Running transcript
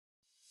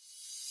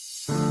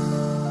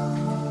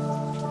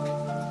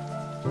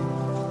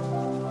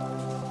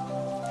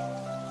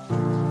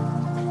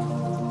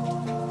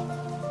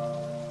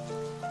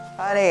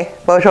Ani,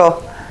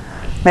 Bojo,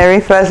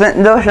 Mary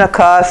Pheasant, Dosh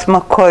Nakas,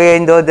 Makoy,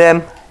 and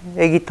Dodem,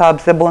 Egitab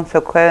Zabon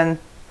Sokwen,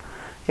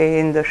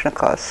 in Dosh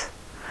Nakas.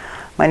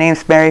 My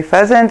name's Mary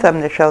Pheasant.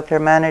 I'm the shelter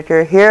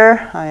manager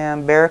here. I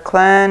am Bear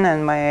Clan,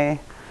 and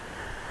my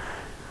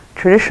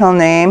traditional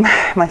name,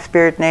 my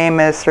spirit name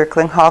is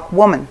Circling Hawk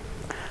Woman.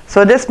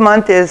 So this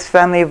month is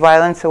Family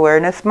Violence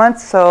Awareness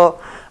Month.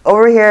 So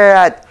over here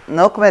at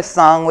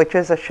Naandwechige-Gamig, which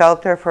is a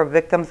shelter for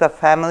victims of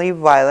family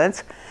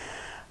violence,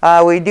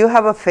 we do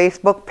have a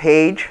Facebook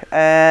page,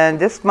 and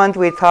this month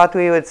we thought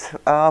we would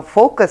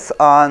focus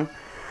on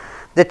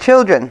the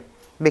children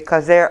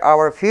because they're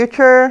our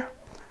future,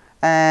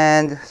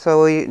 and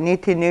so we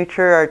need to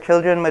nurture our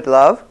children with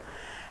love.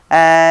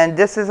 And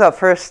this is a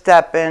first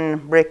step in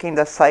breaking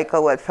the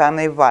cycle with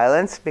family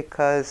violence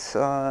because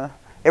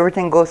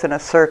everything goes in a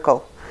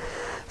circle.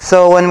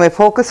 So when we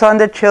focus on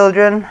the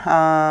children,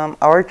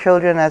 our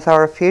children as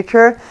our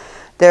future,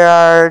 there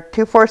are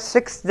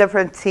 6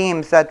 different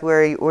themes that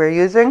we're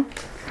using,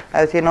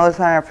 as you notice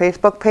on our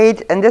Facebook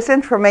page. And this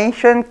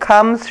information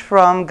comes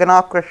from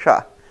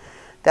Naandwechige-Gamig.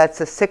 That's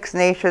a Six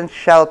Nations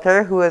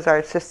shelter, who is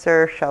our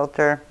sister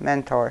shelter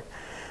mentor.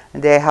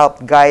 And they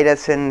helped guide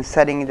us in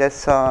setting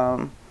this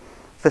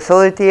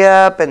facility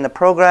up and the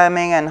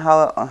programming and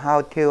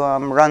how to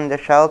run the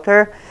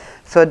shelter.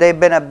 So they've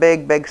been a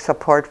big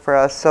support for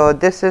us. So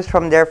this is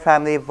from their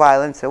Family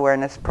Violence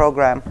Awareness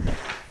Program.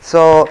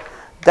 So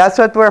that's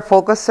what we're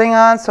focusing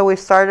on. So we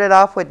started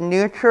off with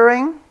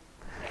nurturing,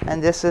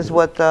 and this is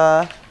what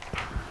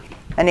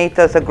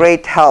Anita's a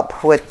great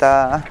help with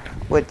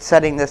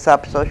setting this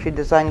up. So she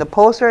designed the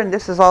poster, and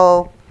this is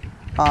all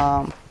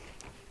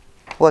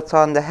what's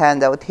on the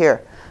handout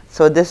here.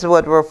 So this is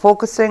what we're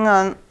focusing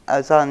on,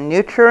 as on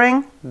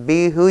nurturing.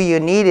 Be who you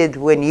needed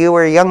when you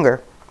were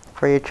younger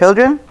for your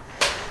children.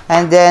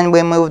 And then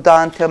we moved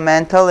on to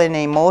mental and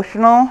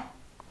emotional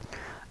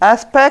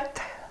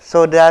aspect.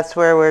 So that's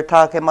where we're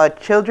talking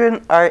about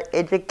children are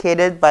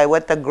educated by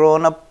what the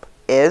grown-up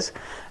is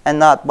and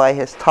not by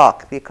his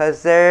talk,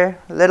 because they're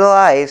little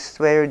eyes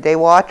where they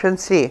watch and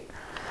see.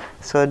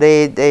 So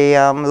they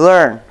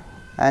learn,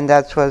 and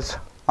that's what's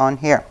on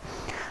here.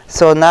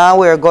 So now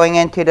we're going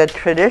into the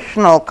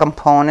traditional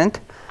component.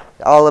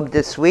 All of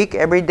this week,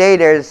 every day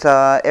there's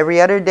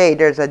every other day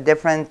there's a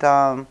different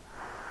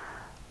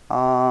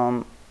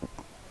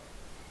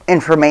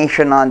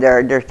information on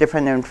there. There's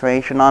different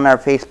information on our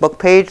Facebook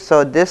page.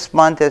 So this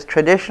month is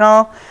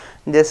traditional.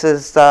 This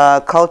is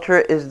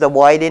culture is the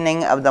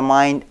widening of the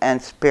mind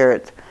and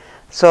spirit.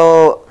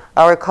 So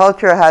our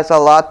culture has a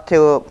lot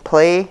to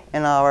play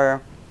in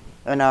our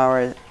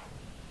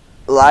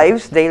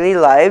lives, daily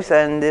lives,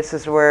 and this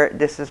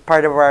is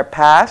part of our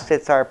past.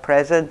 It's our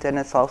present, and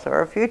it's also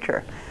our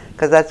future,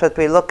 because that's what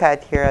we look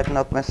at here at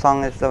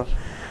Naandwechige-Gamig, is the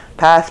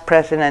past,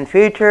 present, and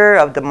future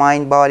of the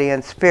mind, body,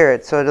 and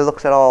spirit. So it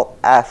looks at all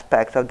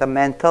aspects of the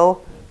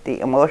mental, the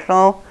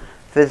emotional,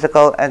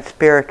 physical, and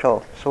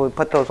spiritual. So we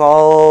put those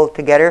all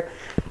together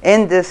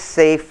in this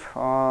safe,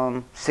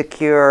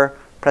 secure,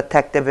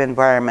 protective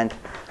environment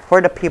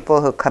for the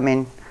people who come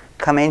in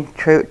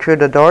through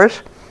the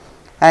doors.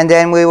 And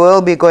then we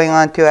will be going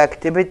on to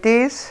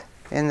activities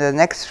in the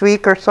next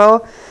week or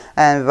so,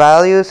 and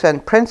values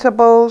and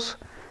principles,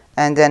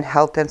 and then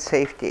health and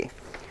safety.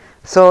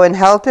 So in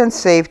health and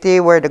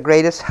safety, where the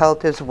greatest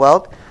health is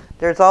wealth,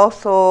 there's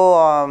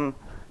also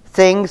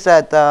things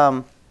that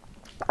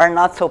are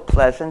not so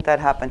pleasant that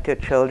happen to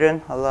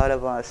children. A lot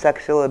of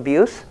sexual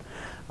abuse,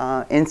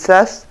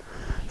 incest.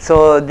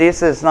 So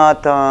this is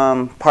not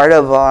part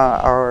of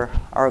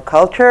our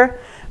culture,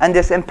 and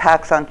this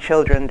impacts on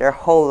children their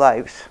whole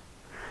lives.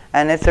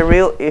 And it's a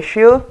real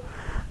issue.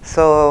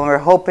 So we're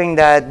hoping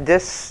that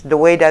the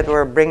way that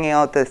we're bringing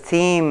out the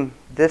theme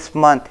this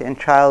month in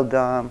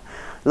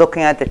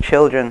looking at the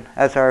children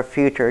as our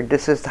future,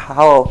 this is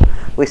how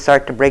we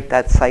start to break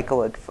that cycle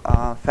with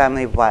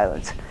family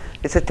violence.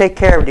 It's to take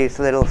care of these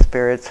little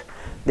spirits.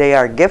 They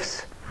are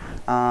gifts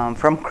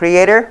from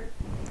Creator,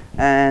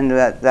 and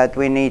that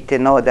we need to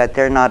know that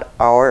they're not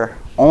our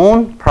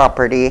own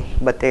property,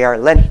 but they are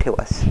lent to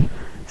us.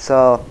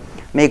 So,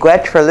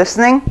 miigwech for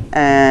listening,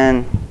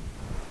 and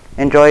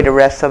enjoy the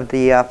rest of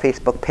the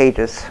Facebook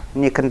pages.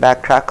 And you can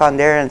backtrack on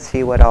there and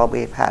see what all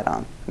we've had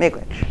on.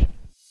 Miigwech.